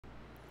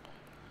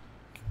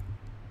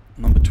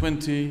Number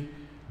 20,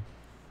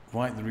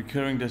 write the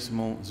recurring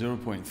decimal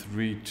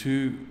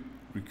 0.32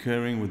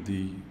 recurring with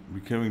the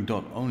recurring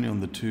dot only on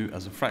the 2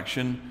 as a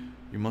fraction.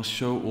 You must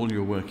show all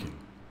your working.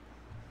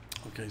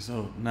 Okay,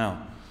 so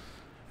now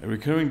a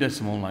recurring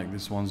decimal like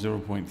this one,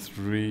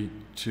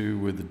 0.32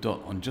 with the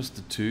dot on just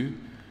the 2,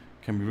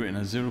 can be written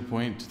as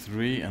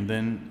 0.3 and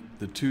then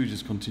the 2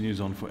 just continues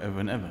on forever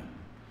and ever.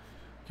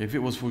 Okay, if it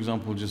was, for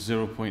example, just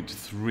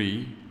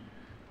 0.3,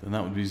 then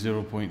that would be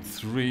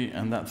 0.3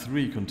 and that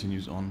 3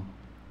 continues on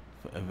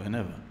forever and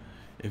ever.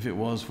 If it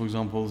was, for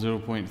example,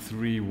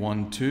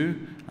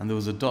 0.312 and there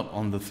was a dot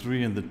on the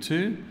 3 and the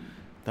 2,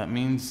 that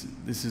means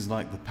this is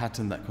like the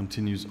pattern that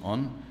continues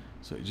on.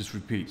 So it just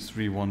repeats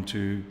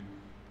 312,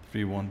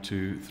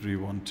 312,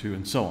 312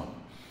 and so on.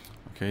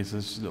 Okay, so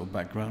that's a little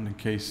background in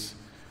case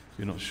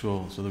you're not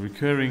sure. So the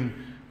recurring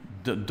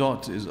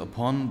dot is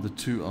upon the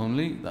 2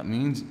 only. That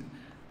means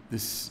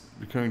this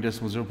recurring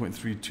decimal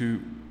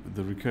 0.32,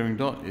 the recurring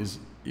dot is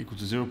equal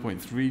to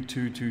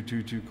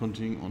 0.32222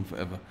 continuing on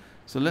forever.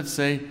 So let's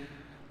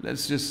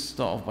just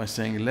start off by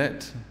saying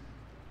let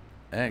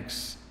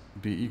x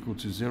be equal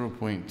to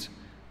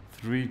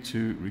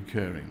 0.32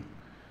 recurring.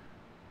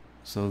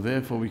 So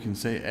therefore we can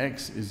say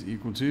x is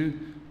equal to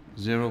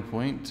 0.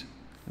 Let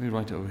me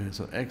write it over here.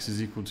 So x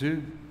is equal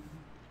to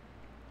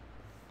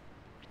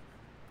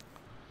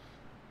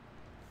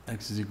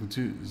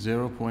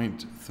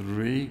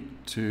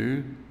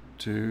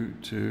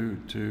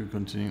 0.32222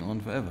 continuing on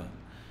forever.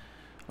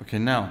 Okay,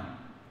 now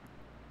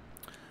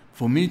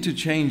for me to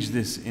change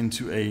this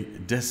into a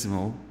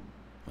decimal,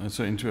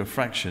 so into a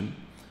fraction,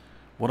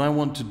 what I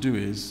want to do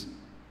is,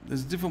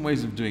 there's different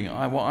ways of doing it.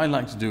 What I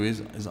like to do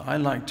is I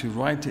like to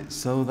write it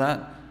so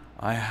that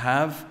I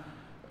have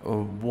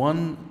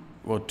one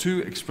or two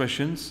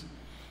expressions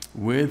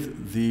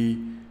with the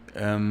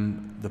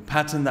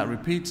pattern that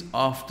repeats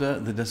after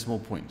the decimal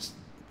points.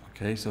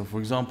 Okay, so for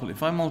example,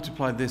 if I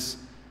multiply this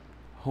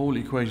whole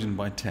equation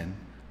by 10,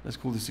 let's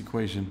call this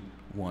equation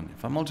 1.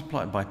 If I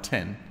multiply it by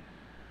 10,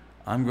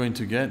 I'm going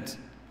to get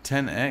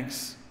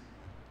 10x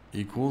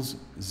equals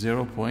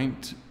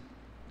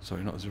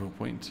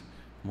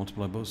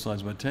multiply both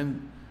sides by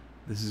 10.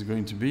 This is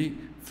going to be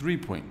 3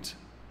 point.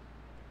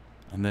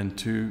 And then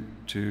 2,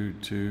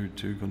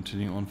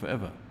 continuing on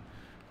forever.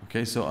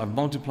 Okay, so I've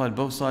multiplied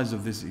both sides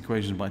of this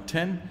equation by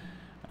 10,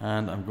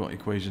 and I've got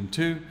equation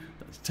 2.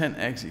 That's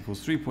 10x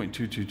equals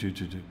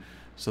 3.22222.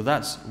 So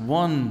that's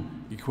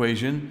one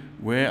equation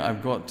where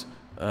I've got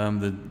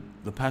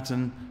the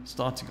pattern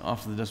starting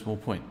after the decimal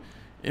point.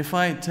 If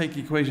I take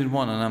equation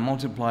 1 and I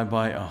multiply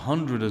by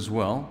 100 as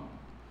well,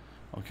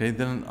 okay,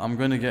 then I'm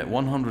going to get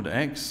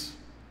 100x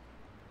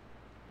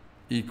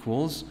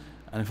equals,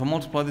 and if I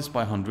multiply this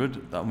by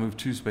 100, that'll move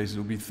 2 spaces,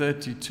 it'll be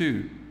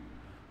 32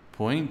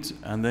 point,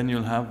 and then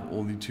you'll have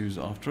all the 2's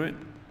after it,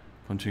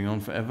 continuing on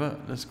forever.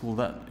 Let's call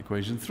that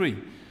equation 3.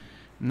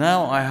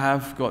 Now I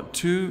have got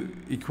two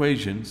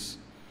equations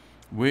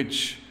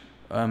which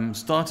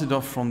started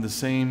off from the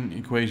same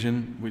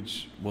equation,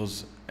 which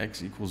was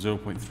x equals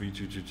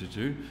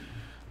 0.32222.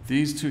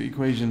 These two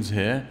equations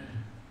here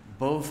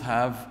both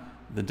have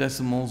the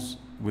decimals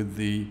with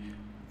the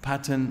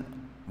pattern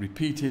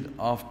repeated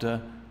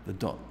after the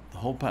dot. The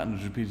whole pattern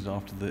is repeated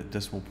after the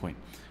decimal point.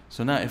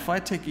 So now if I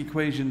take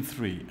equation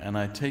 3 and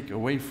I take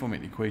away from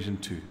it equation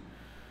 2,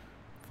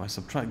 if I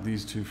subtract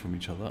these two from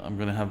each other, I'm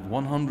going to have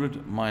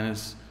 100x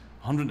minus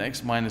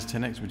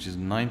 10x, which is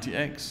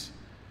 90x,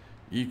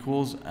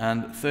 equals,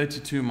 and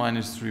 32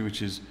 minus 3,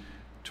 which is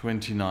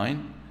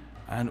 29.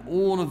 And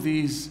all of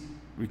these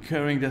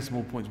recurring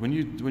decimal points, when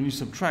you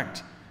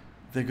subtract,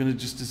 they're going to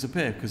just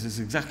disappear because it's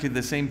exactly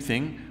the same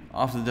thing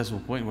after the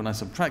decimal point. When I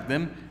subtract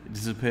them, it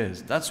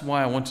disappears. That's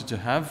why I wanted to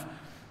have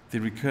the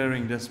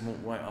recurring decimal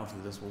right after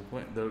the decimal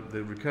point.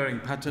 The recurring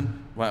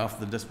pattern right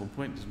after the decimal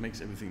point just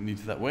makes everything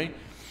neat that way.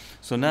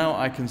 So now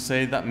I can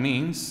say that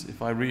means,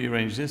 if I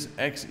rearrange this,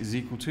 x is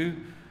equal to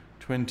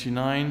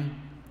 29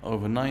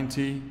 over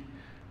 90.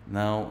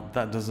 Now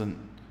that doesn't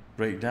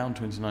break down.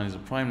 29 is a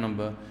prime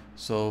number.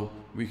 So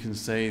we can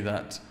say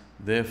that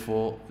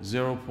therefore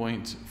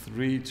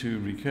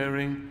 0.32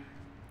 recurring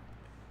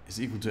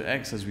is equal to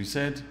x, as we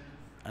said,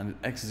 and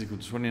x is equal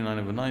to 29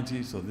 over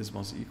 90, so this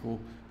must equal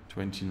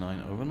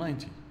 29 over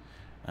 90.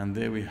 And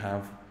there we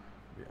have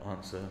the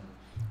answer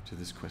to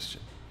this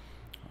question.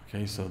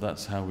 Okay, so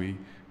that's how we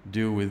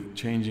deal with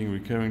changing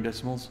recurring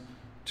decimals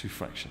to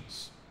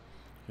fractions.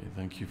 Okay,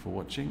 thank you for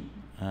watching,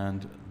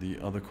 and the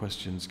other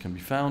questions can be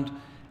found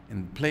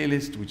in the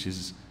playlist, which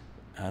has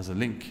a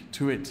link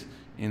to it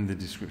in the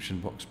description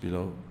box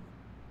below.